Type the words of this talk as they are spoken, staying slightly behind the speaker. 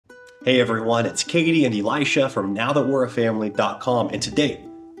Hey everyone, it's Katie and Elisha from NowThatWe'reAFamily.com, and today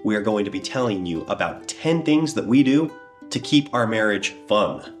we are going to be telling you about 10 things that we do to keep our marriage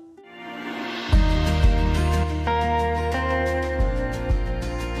fun.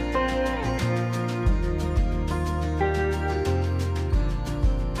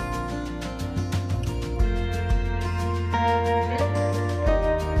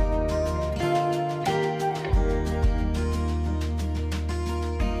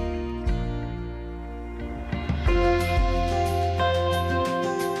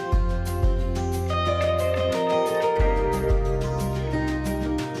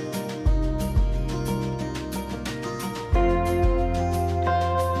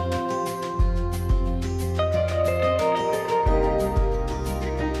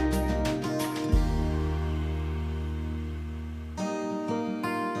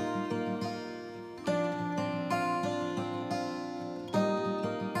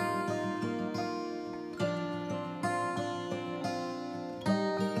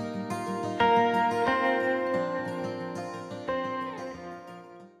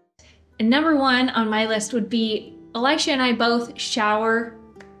 And number one on my list would be Elisha and I both shower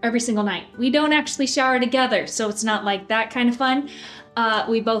every single night. We don't actually shower together, so it's not like that kind of fun.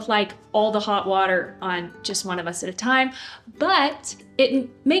 We both like all the hot water on just one of us at a time, but it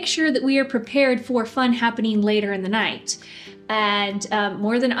makes sure that we are prepared for fun happening later in the night. And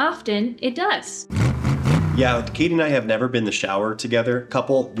more than often, it does. Yeah, Katie and I have never been in the shower together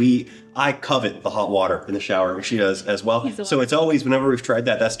couple. I covet the hot water in the shower, and she does as well. So it's always, whenever we've tried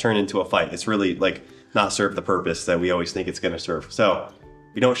that, that's turned into a fight. It's really like not served the purpose that we always think it's gonna serve. So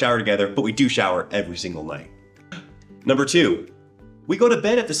we don't shower together, but we do shower every single night. Number two, we go to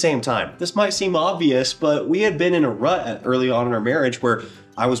bed at the same time. This might seem obvious, but we had been in a rut early on in our marriage where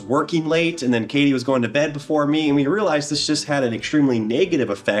I was working late and then Katie was going to bed before me, and we realized this just had an extremely negative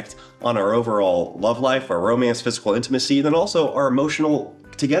effect on our overall love life, our romance, physical intimacy, and then also our emotional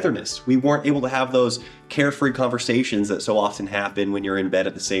togetherness. We weren't able to have those carefree conversations that so often happen when you're in bed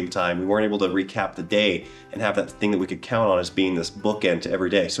at the same time. We weren't able to recap the day and have that thing that we could count on as being this bookend to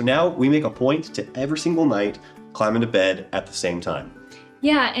every day. So now we make a point to every single night climb into bed at the same time.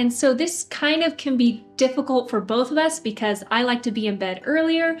 Yeah, and so this kind of can be difficult for both of us because I like to be in bed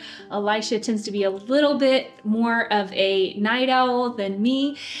earlier. Elisha tends to be a little bit more of a night owl than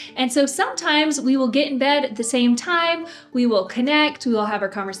me. And so sometimes we will get in bed at the same time, we will connect, we will have our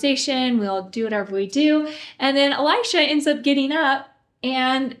conversation, we'll do whatever we do. And then Elisha ends up getting up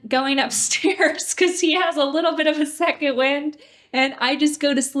and going upstairs because he has a little bit of a second wind. And I just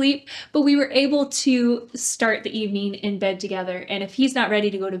go to sleep, but we were able to start the evening in bed together. And if he's not ready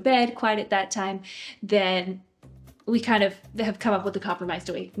to go to bed quite at that time, then we kind of have come up with a compromise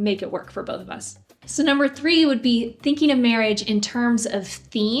to make it work for both of us. So number three would be thinking of marriage in terms of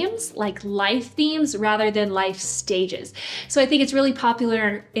themes, like life themes rather than life stages. So I think it's really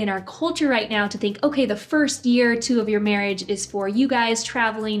popular in our culture right now to think, okay, the first year or two of your marriage is for you guys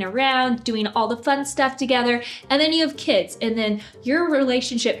traveling around, doing all the fun stuff together, and then you have kids, and then your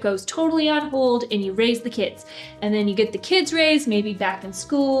relationship goes totally on hold and you raise the kids. And then you get the kids raised, maybe back in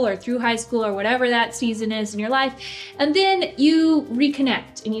school or through high school or whatever that season is in your life. And then you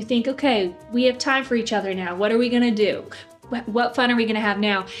reconnect and you think, okay, we have time for each other now. What are we gonna do? What fun are we gonna have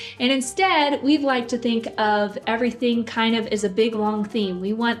now? And instead, we'd like to think of everything kind of as a big long theme.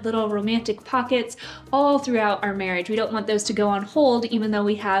 We want little romantic pockets all throughout our marriage. We don't want those to go on hold, even though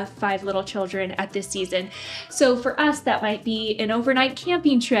we have 5 little children at this season. So for us, that might be an overnight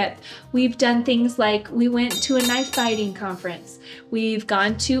camping trip. We've done things like we went to a knife fighting conference. We've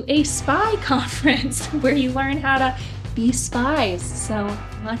gone to a spy conference where you learn how to be spies, so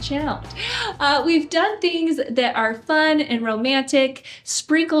watch out. We've done things that are fun and romantic,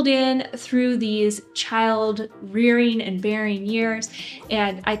 sprinkled in through these child rearing and bearing years,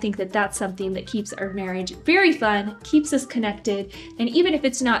 and I think that that's something that keeps our marriage very fun, keeps us connected, and even if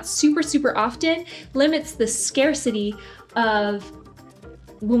it's not super, super often, limits the scarcity of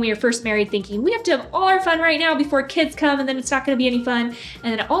when we were first married thinking we have to have all our fun right now before kids come and then it's not going to be any fun.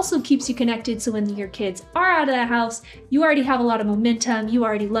 And then it also keeps you connected, so when your kids are out of the house, you already have a lot of momentum, you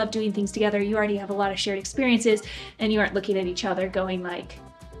already love doing things together, you already have a lot of shared experiences, and you aren't looking at each other going like,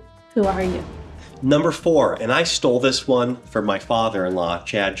 who are you? Number 4, and I stole this one from my father-in-law,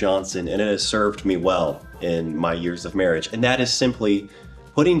 Chad Johnson, and it has served me well in my years of marriage, and that is simply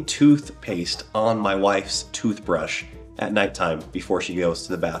putting toothpaste on my wife's toothbrush at nighttime before she goes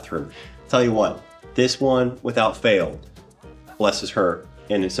to the bathroom. Tell you what, this one, without fail, blesses her,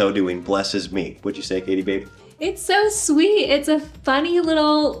 and in so doing, blesses me. What'd you say, Katie, babe? It's so sweet. It's a funny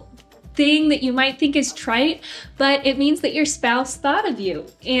little thing that you might think is trite, but it means that your spouse thought of you.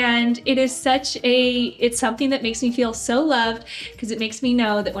 And it is it's something that makes me feel so loved, because it makes me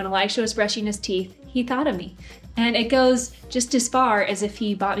know that when Elisha was brushing his teeth, he thought of me. And it goes just as far as if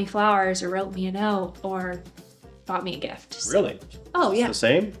he bought me flowers or wrote me a note or bought me a gift. Really? Oh, yeah. It's the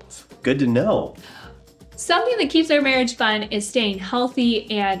same? Good to know. Something that keeps our marriage fun is staying healthy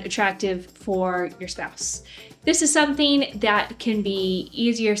and attractive for your spouse. This is something that can be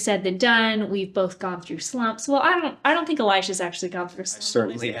easier said than done. We've both gone through slumps. Well, I don't think Elisha's actually gone through slumps. I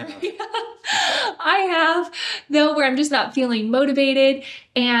certainly have. I have, though, where I'm just not feeling motivated.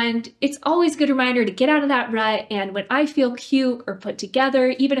 And it's always a good reminder to get out of that rut. And when I feel cute or put together,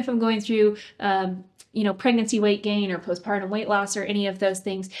 even if I'm going through pregnancy weight gain or postpartum weight loss or any of those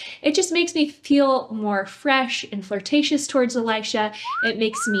things, it just makes me feel more fresh and flirtatious towards Elisha. It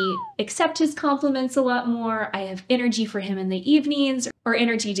makes me accept his compliments a lot more. I have energy for him in the evenings, or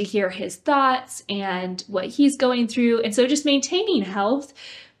energy to hear his thoughts and what he's going through. And so just maintaining health,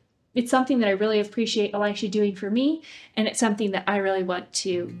 it's something that I really appreciate Elisha doing for me, and it's something that I really want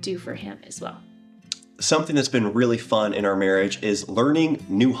to do for him as well. Something that's been really fun in our marriage is learning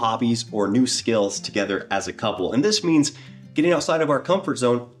new hobbies or new skills together as a couple. And this means getting outside of our comfort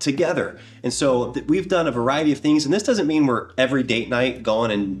zone together. And so we've done a variety of things, and this doesn't mean we're every date night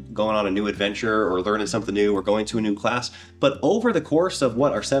going on a new adventure or learning something new or going to a new class. But over the course of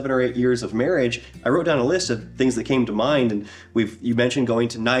our 7 or 8 years of marriage, I wrote down a list of things that came to mind. And you mentioned going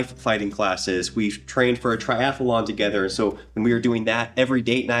to knife fighting classes. We've trained for a triathlon together. So when we were doing that every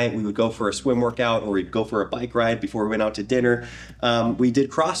date night, we would go for a swim workout or we'd go for a bike ride before we went out to dinner. We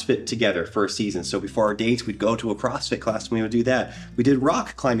did CrossFit together for a season. So before our dates, we'd go to a CrossFit class and we would do that. We did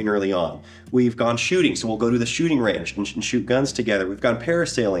rock climbing early on. We've gone shooting, so we'll go to the shooting range and shoot guns together. We've gone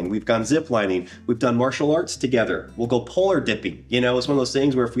parasailing, we've gone ziplining, we've done martial arts together. We'll go polar dipping. It's one of those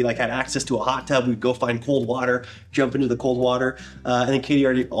things where if we had access to a hot tub, we'd go find cold water, jump into the cold water. And then Katie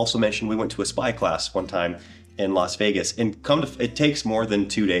already also mentioned we went to a spy class one time in Las Vegas. And it takes more than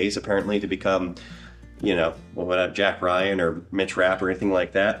 2 days apparently to become, Jack Ryan or Mitch Rapp or anything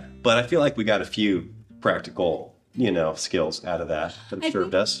like that. But I feel like we got a few practical skills out of that have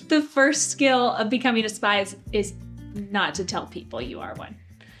served us. The first skill of becoming a spy is not to tell people you are one.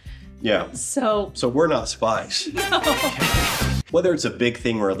 Yeah. So we're not spies. No. Whether it's a big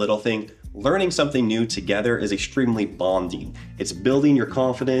thing or a little thing, learning something new together is extremely bonding. It's building your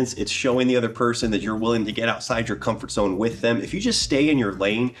confidence. It's showing the other person that you're willing to get outside your comfort zone with them. If you just stay in your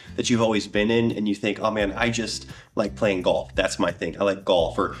lane that you've always been in and you think, oh man, I just like playing golf. That's my thing. I like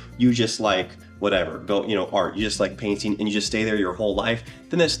golf. Or you just like whatever, art, you just like painting and you just stay there your whole life,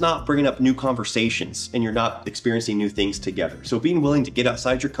 then that's not bringing up new conversations and you're not experiencing new things together. So being willing to get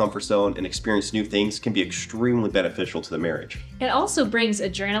outside your comfort zone and experience new things can be extremely beneficial to the marriage. It also brings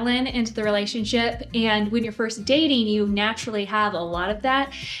adrenaline into the relationship, and when you're first dating, you naturally have a lot of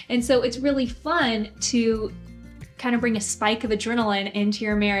that. And so it's really fun to kind of bring a spike of adrenaline into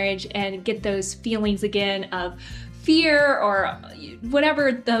your marriage and get those feelings again of fear or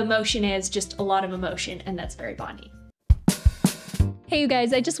whatever the emotion is, just a lot of emotion, and that's very bonding. Hey you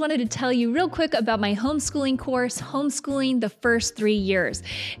guys, I just wanted to tell you real quick about my homeschooling course, Homeschooling the First 3 Years.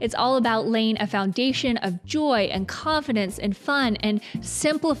 It's all about laying a foundation of joy and confidence and fun and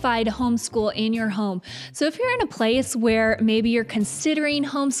simplified homeschool in your home. So if you're in a place where maybe you're considering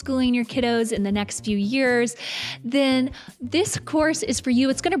homeschooling your kiddos in the next few years, then this course is for you.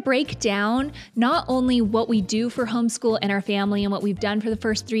 It's going to break down not only what we do for homeschool in our family and what we've done for the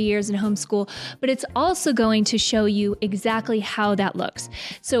first 3 years in homeschool, but it's also going to show you exactly how that looks.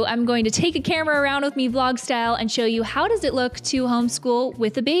 So I'm going to take a camera around with me vlog style and show you how does it look to homeschool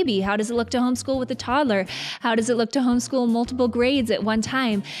with a baby? How does it look to homeschool with a toddler? How does it look to homeschool multiple grades at one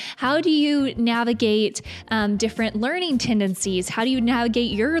time? How do you navigate different learning tendencies? How do you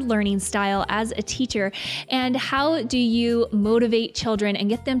navigate your learning style as a teacher? And how do you motivate children and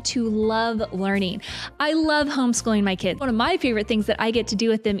get them to love learning? I love homeschooling my kids. One of my favorite things that I get to do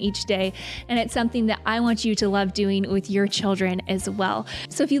with them each day, and it's something that I want you to love doing with your children as well.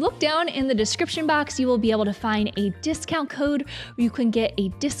 So if you look down in the description box, you will be able to find a discount code where you can get a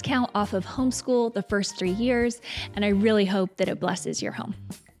discount off of homeschool the first 3 years, and I really hope that it blesses your home.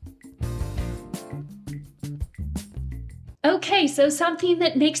 Okay, so something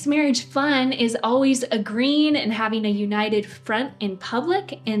that makes marriage fun is always agreeing and having a united front in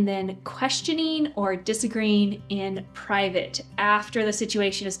public, and then questioning or disagreeing in private after the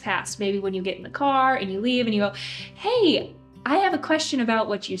situation is passed. Maybe when you get in the car and you leave and you go, hey, I have a question about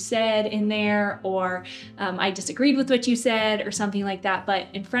what you said in there, or I disagreed with what you said, or something like that. But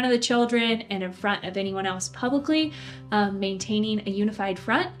in front of the children and in front of anyone else publicly, maintaining a unified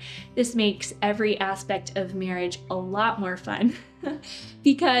front, this makes every aspect of marriage a lot more fun.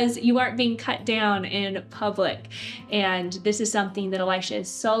 Because you aren't being cut down in public. And this is something that Elisha is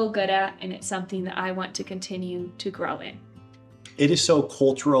so good at, and it's something that I want to continue to grow in. It is so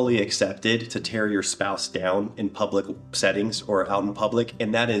culturally accepted to tear your spouse down in public settings or out in public,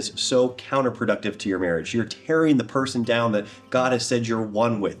 and that is so counterproductive to your marriage. You're tearing the person down that God has said you're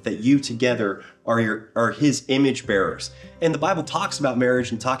one with, that you together are his image bearers. And the Bible talks about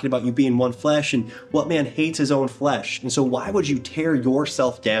marriage and talking about you being one flesh, and what man hates his own flesh. And so why would you tear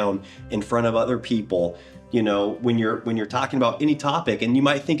yourself down in front of other people, you know, when you're talking about any topic? And you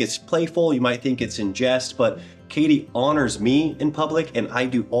might think it's playful, you might think it's in jest, but Katie honors me in public, and I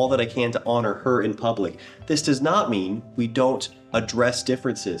do all that I can to honor her in public. This does not mean we don't address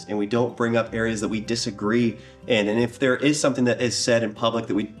differences and we don't bring up areas that we disagree in. And if there is something that is said in public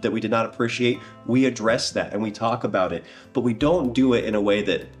that we did not appreciate, we address that and we talk about it. But we don't do it in a way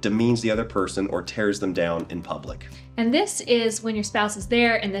that demeans the other person or tears them down in public. And this is when your spouse is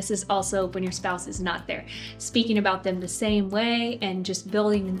there, and this is also when your spouse is not there. Speaking about them the same way and just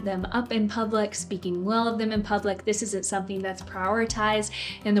building them up in public, speaking well of them in public. This isn't something that's prioritized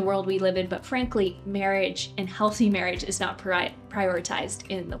in the world we live in, but frankly, marriage and healthy marriage is not prioritized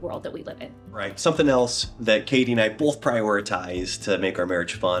in the world that we live in. Right. Something else that Katie and I both prioritize to make our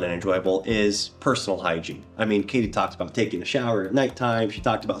marriage fun and enjoyable is personal hygiene. I mean, Katie talked about taking a shower at nighttime. She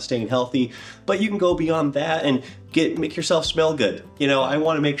talked about staying healthy, but you can go beyond that and make yourself smell good. You know, I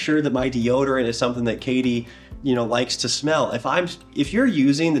want to make sure that my deodorant is something that Katie, you know, likes to smell. If you're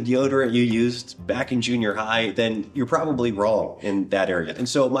using the deodorant you used back in junior high, then you're probably wrong in that area. And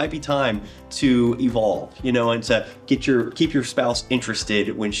so it might be time to evolve, you know, and to keep your spouse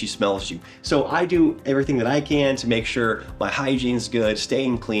interested when she smells you. So I do everything that I can to make sure my hygiene's good,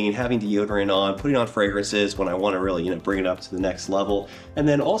 staying clean, having deodorant on, putting on fragrances when I want to really, you know, bring it up to the next level. And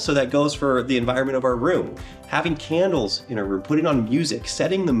then also that goes for the environment of our room. Having candles in our room, putting on music,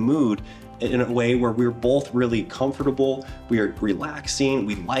 setting the mood in a way where we're both really comfortable, we are relaxing,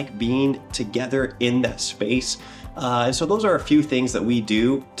 we like being together in that space. And so those are a few things that we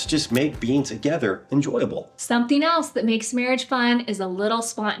do to just make being together enjoyable. Something else that makes marriage fun is a little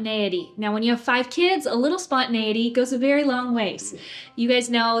spontaneity. Now, when you have 5 kids, a little spontaneity goes a very long ways. You guys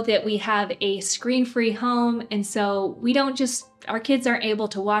know that we have a screen-free home, and so our kids aren't able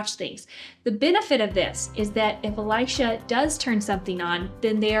to watch things. The benefit of this is that if Elisha does turn something on,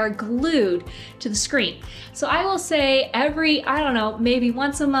 then they are glued to the screen. So I will say maybe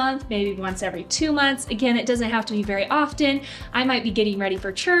once a month, maybe once every 2 months. Again, it doesn't have to be very often. I might be getting ready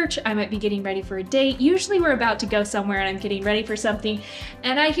for church. I might be getting ready for a date. Usually we're about to go somewhere and I'm getting ready for something,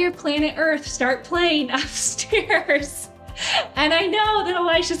 and I hear Planet Earth start playing upstairs. And I know that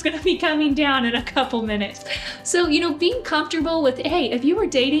Elisha's gonna be coming down in a couple minutes. So, you know, being comfortable with, hey, if you were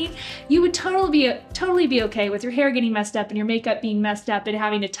dating, you would totally be okay with your hair getting messed up and your makeup being messed up and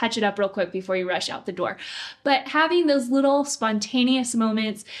having to touch it up real quick before you rush out the door. But having those little spontaneous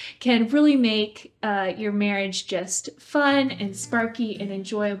moments can really make your marriage just fun and sparky and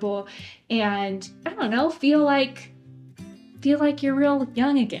enjoyable, and I don't know, feel like you're real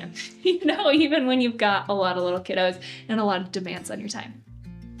young again, you know, even when you've got a lot of little kiddos and a lot of demands on your time.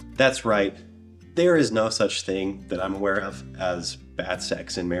 That's right. There is no such thing that I'm aware of as bad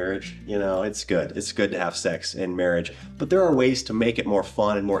sex in marriage. You know, it's good. It's good to have sex in marriage, but there are ways to make it more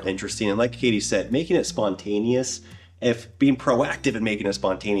fun and more interesting. And like Katie said, making it spontaneous, being proactive in making it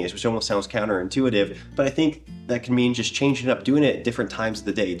spontaneous, which almost sounds counterintuitive, but I think that can mean just changing it up, doing it at different times of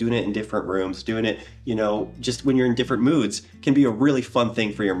the day, doing it in different rooms, doing it, you know, just when you're in different moods can be a really fun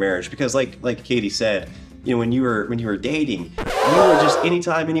thing for your marriage. Because like Katie said, you know, when you were dating, you were just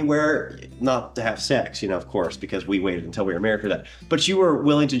anytime, anywhere, not to have sex, you know, of course, because we waited until we were married for that. But you were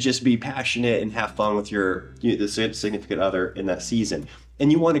willing to just be passionate and have fun with the significant other in that season.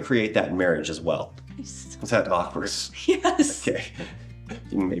 And you want to create that in marriage as well. Was that awkward? Yes. Okay.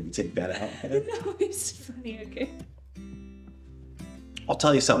 You can maybe take that out. No, it's funny, okay. I'll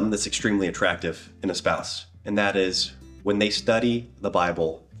tell you something that's extremely attractive in a spouse, and that is when they study the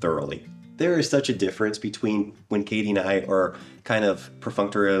Bible thoroughly. There is such a difference between when Katie and I are kind of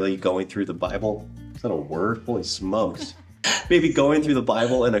perfunctorily going through the Bible. Is that a word? Holy smokes. Maybe going through the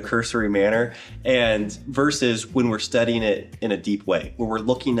Bible in a cursory manner, and versus when we're studying it in a deep way, where we're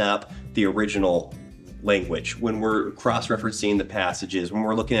looking up the original language, when we're cross-referencing the passages, when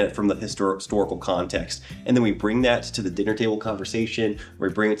we're looking at it from the historical context, and then we bring that to the dinner table conversation, or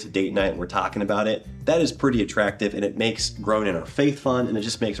we bring it to date night and we're talking about it, that is pretty attractive, and it makes growing in our faith fun, and it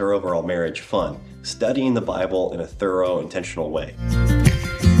just makes our overall marriage fun. Studying the Bible in a thorough, intentional way.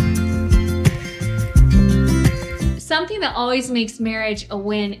 Something that always makes marriage a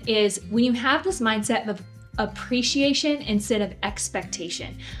win is when you have this mindset of appreciation instead of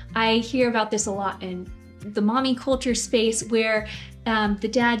expectation. I hear about this a lot in the mommy culture space where the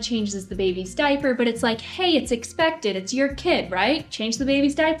dad changes the baby's diaper, but it's like, hey, it's expected. It's your kid, right? Change the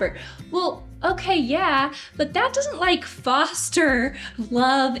baby's diaper. Well, okay, yeah, but that doesn't like foster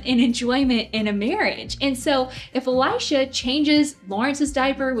love and enjoyment in a marriage. And so if Elisha changes Lawrence's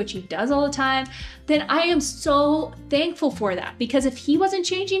diaper, which he does all the time, then I am so thankful for that, because if he wasn't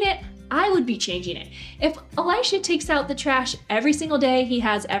changing it, I would be changing it. If Elisha takes out the trash every single day, he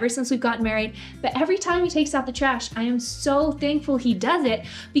has ever since we've gotten married, but every time he takes out the trash, I am so thankful he does it,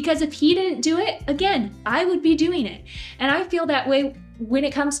 because if he didn't do it, again, I would be doing it. And I feel that way when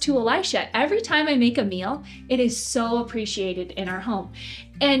it comes to Elisha. Every time I make a meal, it is so appreciated in our home.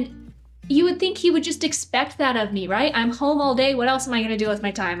 And you would think he would just expect that of me, right? I'm home all day. What else am I going to do with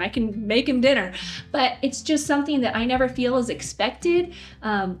my time? I can make him dinner. But it's just something that I never feel is expected.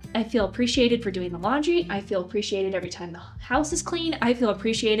 I feel appreciated for doing the laundry. I feel appreciated every time the house is clean. I feel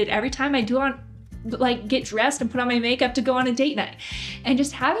appreciated every time I get dressed and put on my makeup to go on a date night. And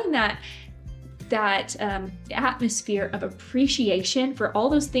just having that atmosphere of appreciation for all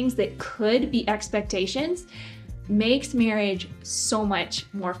those things that could be expectations makes marriage so much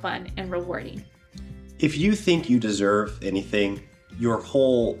more fun and rewarding. If you think you deserve anything, your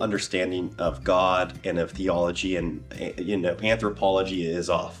whole understanding of God and of theology and anthropology is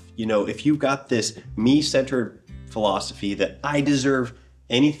off. If you've got this me-centered philosophy that I deserve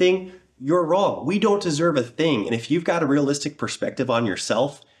anything, you're wrong. We don't deserve a thing. And if you've got a realistic perspective on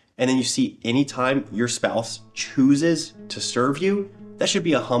yourself, and then you see anytime your spouse chooses to serve you, that should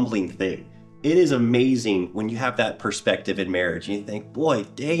be a humbling thing. It is amazing when you have that perspective in marriage and you think, boy,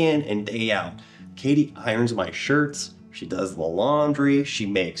 day in and day out, Katie irons my shirts, she does the laundry, she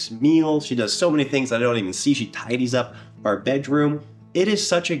makes meals, she does so many things I don't even see, she tidies up our bedroom. It is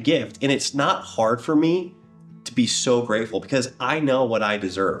such a gift, and it's not hard for me to be so grateful because I know what I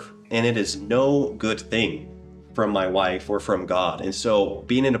deserve, and it is no good thing from my wife or from God. And so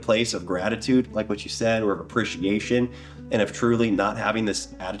being in a place of gratitude, like what you said, or of appreciation, and of truly not having this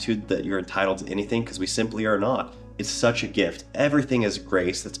attitude that you're entitled to anything, because we simply are not. It's such a gift. Everything is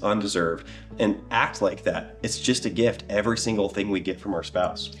grace that's undeserved, and act like that. It's just a gift, every single thing we get from our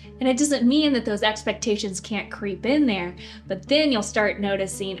spouse. And it doesn't mean that those expectations can't creep in there, but then you'll start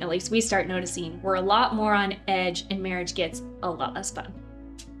noticing, at least we start noticing, we're a lot more on edge and marriage gets a lot less fun.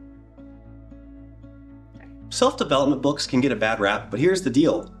 Self-development books can get a bad rap, but here's the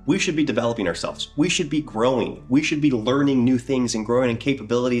deal. We should be developing ourselves. We should be growing. We should be learning new things and growing in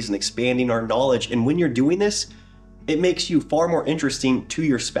capabilities and expanding our knowledge. And when you're doing this, it makes you far more interesting to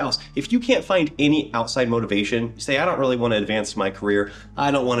your spouse. If you can't find any outside motivation, you say, I don't really want to advance my career. I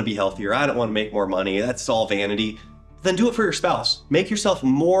don't want to be healthier. I don't want to make more money. That's all vanity. Then do it for your spouse. Make yourself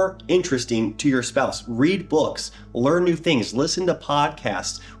more interesting to your spouse. Read books, learn new things, listen to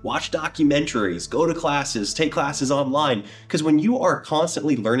podcasts, watch documentaries, go to classes, take classes online. Because when you are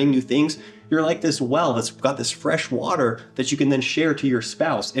constantly learning new things, you're like this well that's got this fresh water that you can then share to your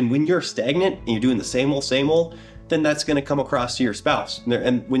spouse. And when you're stagnant and you're doing the same old, then that's going to come across to your spouse.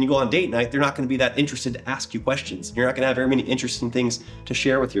 And when you go on date night, they're not going to be that interested to ask you questions. You're not going to have very many interesting things to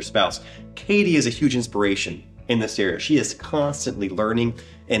share with your spouse. Katie is a huge inspiration in this area. She is constantly learning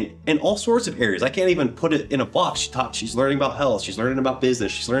in all sorts of areas. I can't even put it in a box. She's learning about health. She's learning about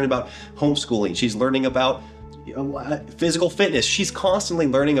business. She's learning about homeschooling. She's learning about physical fitness. She's constantly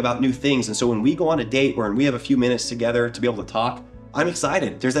learning about new things. And so when we go on a date or when we have a few minutes together to be able to talk, I'm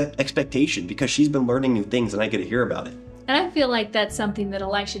excited. There's that expectation because she's been learning new things and I get to hear about it. And I feel like that's something that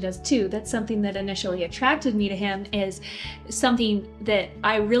Elisha does too. That's something that initially attracted me to him, is something that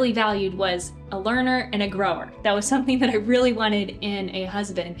I really valued was a learner and a grower. That was something that I really wanted in a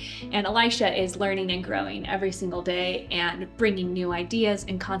husband. And Elisha is learning and growing every single day and bringing new ideas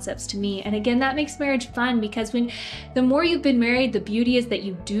and concepts to me. And again, that makes marriage fun because the more you've been married, the beauty is that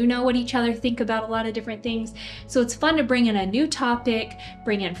you do know what each other think about a lot of different things. So it's fun to bring in a new topic,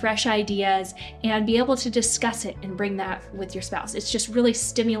 bring in fresh ideas, and be able to discuss it and bring that with your spouse. It's just really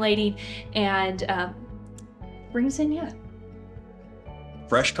stimulating and brings in,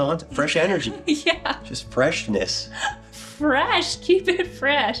 fresh content, fresh energy. Yeah. Just freshness. Fresh, keep it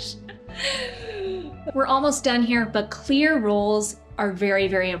fresh. We're almost done here, but clear roles are very,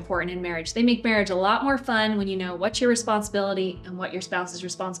 very important in marriage. They make marriage a lot more fun when you know what's your responsibility and what your spouse's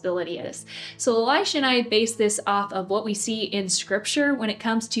responsibility is. So Elisha and I base this off of what we see in scripture when it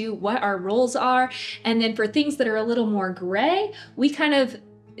comes to what our roles are. And then for things that are a little more gray, we kind of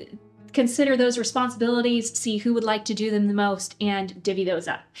consider those responsibilities, see who would like to do them the most, and divvy those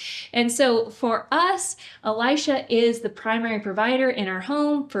up. And so for us, Elisha is the primary provider in our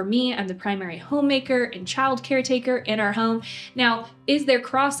home. For me, I'm the primary homemaker and child caretaker in our home. Now, is there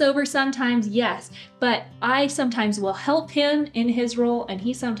crossover sometimes? Yes, but I sometimes will help him in his role, and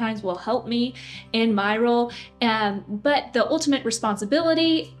he sometimes will help me in my role. But the ultimate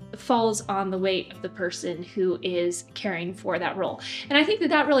responsibility falls on the weight of the person who is caring for that role. And I think that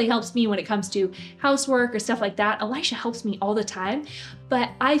that really helps me when it comes to housework or stuff like that. Elisha helps me all the time, but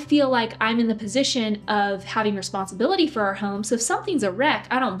I feel like I'm in the position of having responsibility for our home. So if something's a wreck,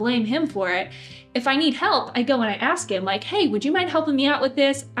 I don't blame him for it. If I need help, I go and I ask him like, hey, would you mind helping me out with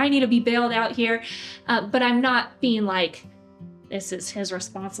this? I need to be bailed out here. But I'm not being like, this is his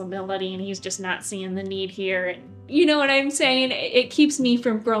responsibility and he's just not seeing the need here. And you know what I'm saying? It keeps me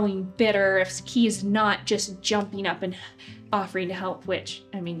from growing bitter if he's not just jumping up and offering to help, which,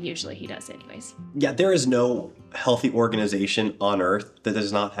 I mean, usually he does anyways. Yeah, there is no healthy organization on earth that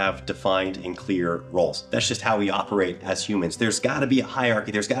does not have defined and clear roles. That's just how we operate as humans. There's got to be a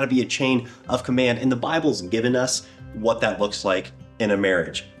hierarchy. There's got to be a chain of command. And the Bible's given us what that looks like in a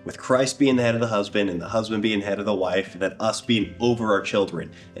marriage, with Christ being the head of the husband and the husband being head of the wife, and then us being over our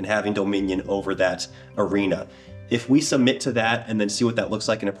children and having dominion over that arena. If we submit to that and then see what that looks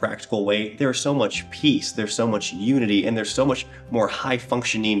like in a practical way, there's so much peace, there's so much unity, and there's so much more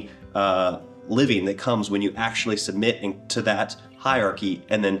high-functioning living that comes when you actually submit to that hierarchy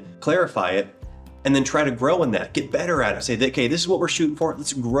and then clarify it and then try to grow in that, get better at it. Say, okay, this is what we're shooting for.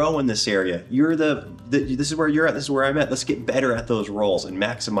 Let's grow in this area. This is where you're at. This is where I'm at. Let's get better at those roles and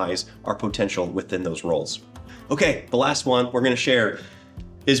maximize our potential within those roles. Okay, the last one we're gonna share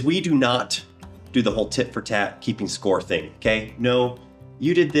is we do not do the whole tit for tat keeping score thing, okay? No,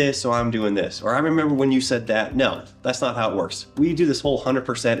 you did this, so I'm doing this. Or I remember when you said that. No, that's not how it works. We do this whole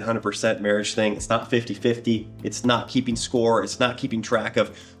 100% marriage thing. It's not 50-50. It's not keeping score. It's not keeping track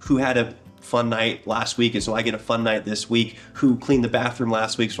of who had a fun night last week and so I get a fun night this week, who cleaned the bathroom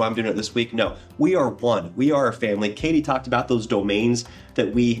last week so I'm doing it this week. No, we are one. We are a family. Katie talked about those domains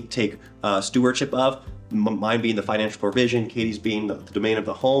that we take stewardship of, mine being the financial provision, Katie's being the domain of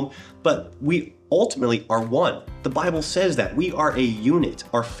the home, but we ultimately are one. The Bible says that we are a unit.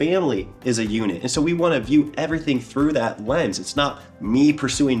 Our family is a unit. And so we want to view everything through that lens. It's not me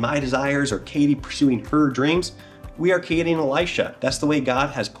pursuing my desires or Katie pursuing her dreams. We are Katie and Elisha. That's the way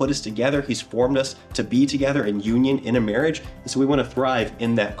God has put us together. He's formed us to be together in union in a marriage. And so we want to thrive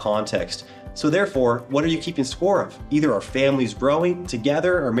in that context. So therefore, what are you keeping score of? Either our family's growing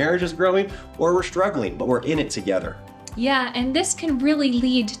together, our marriage is growing, or we're struggling, but we're in it together. Yeah, and this can really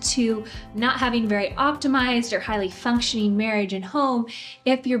lead to not having very optimized or highly functioning marriage and home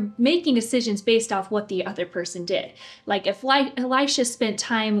if you're making decisions based off what the other person did. Like if Elisha spent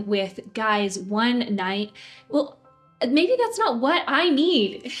time with guys one night, well, maybe that's not what I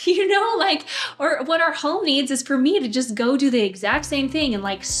need, you know, like, or what our home needs is for me to just go do the exact same thing and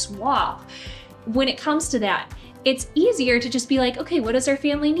like swap. When it comes to that, it's easier to just be like, okay, what does our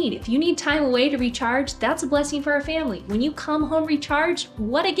family need? If you need time away to recharge, that's a blessing for our family. When you come home recharged,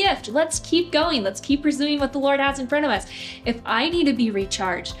 what a gift. Let's keep going. Let's keep pursuing what the Lord has in front of us. If I need to be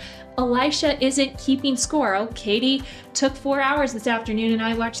recharged, Elisha isn't keeping score. Oh, Katie took 4 hours this afternoon and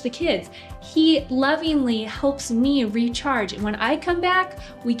I watched the kids. He lovingly helps me recharge. And when I come back,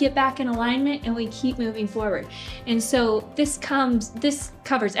 we get back in alignment and we keep moving forward. And so this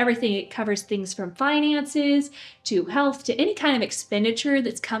covers everything. It covers things from finances to health to any kind of expenditure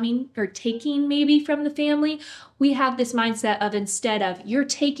that's coming or taking maybe from the family. We have this mindset of, instead of you're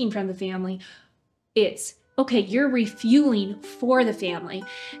taking from the family, it's okay, you're refueling for the family.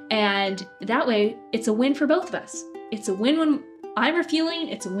 And that way it's a win for both of us. It's a win when I'm refueling,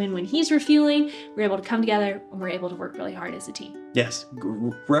 it's a win when he's refueling. We're able to come together and we're able to work really hard as a team. Yes,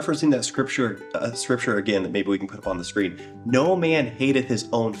 referencing that scripture again that maybe we can put up on the screen. No man hateth his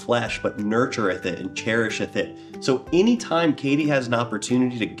own flesh, but nurtureth it and cherisheth it. So anytime Katie has an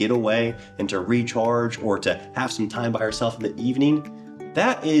opportunity to get away and to recharge or to have some time by herself in the evening,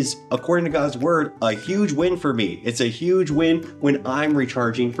 that is, according to God's word, a huge win for me. It's a huge win when I'm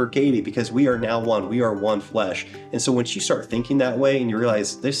recharging for Katie, because we are now one. We are one flesh. And so when you start thinking that way and you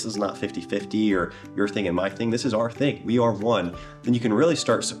realize this is not 50-50 or your thing and my thing, this is our thing. We are one. Then you can really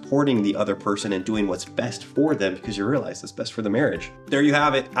start supporting the other person and doing what's best for them, because you realize it's best for the marriage. There you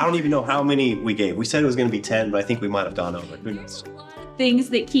have it. I don't even know how many we gave. We said it was going to be 10, but I think we might have gone over. Who knows? Things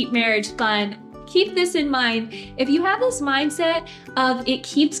that keep marriage fun. Keep this in mind. If you have this mindset of it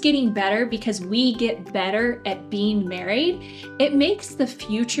keeps getting better because we get better at being married, it makes the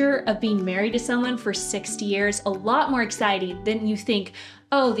future of being married to someone for 60 years a lot more exciting than you think,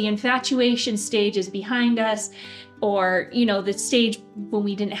 oh, the infatuation stage is behind us, or, you know, the stage when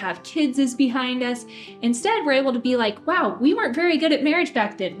we didn't have kids is behind us. Instead, we're able to be like, wow, we weren't very good at marriage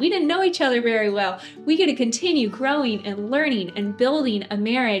back then. We didn't know each other very well. We get to continue growing and learning and building a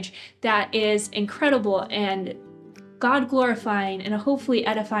marriage that is incredible and God glorifying and hopefully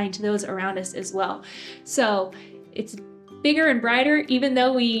edifying to those around us as well. So it's bigger and brighter, even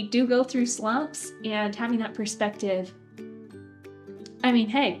though we do go through slumps, and having that perspective, I mean,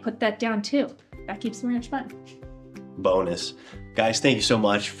 hey, put that down too. That keeps marriage fun. Bonus. Guys, thank you so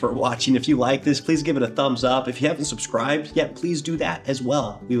much for watching. If you like this, please give it a thumbs up. If you haven't subscribed yet, please do that as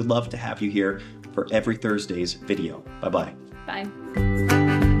well. We would love to have you here for every Thursday's video. Bye-bye. Bye.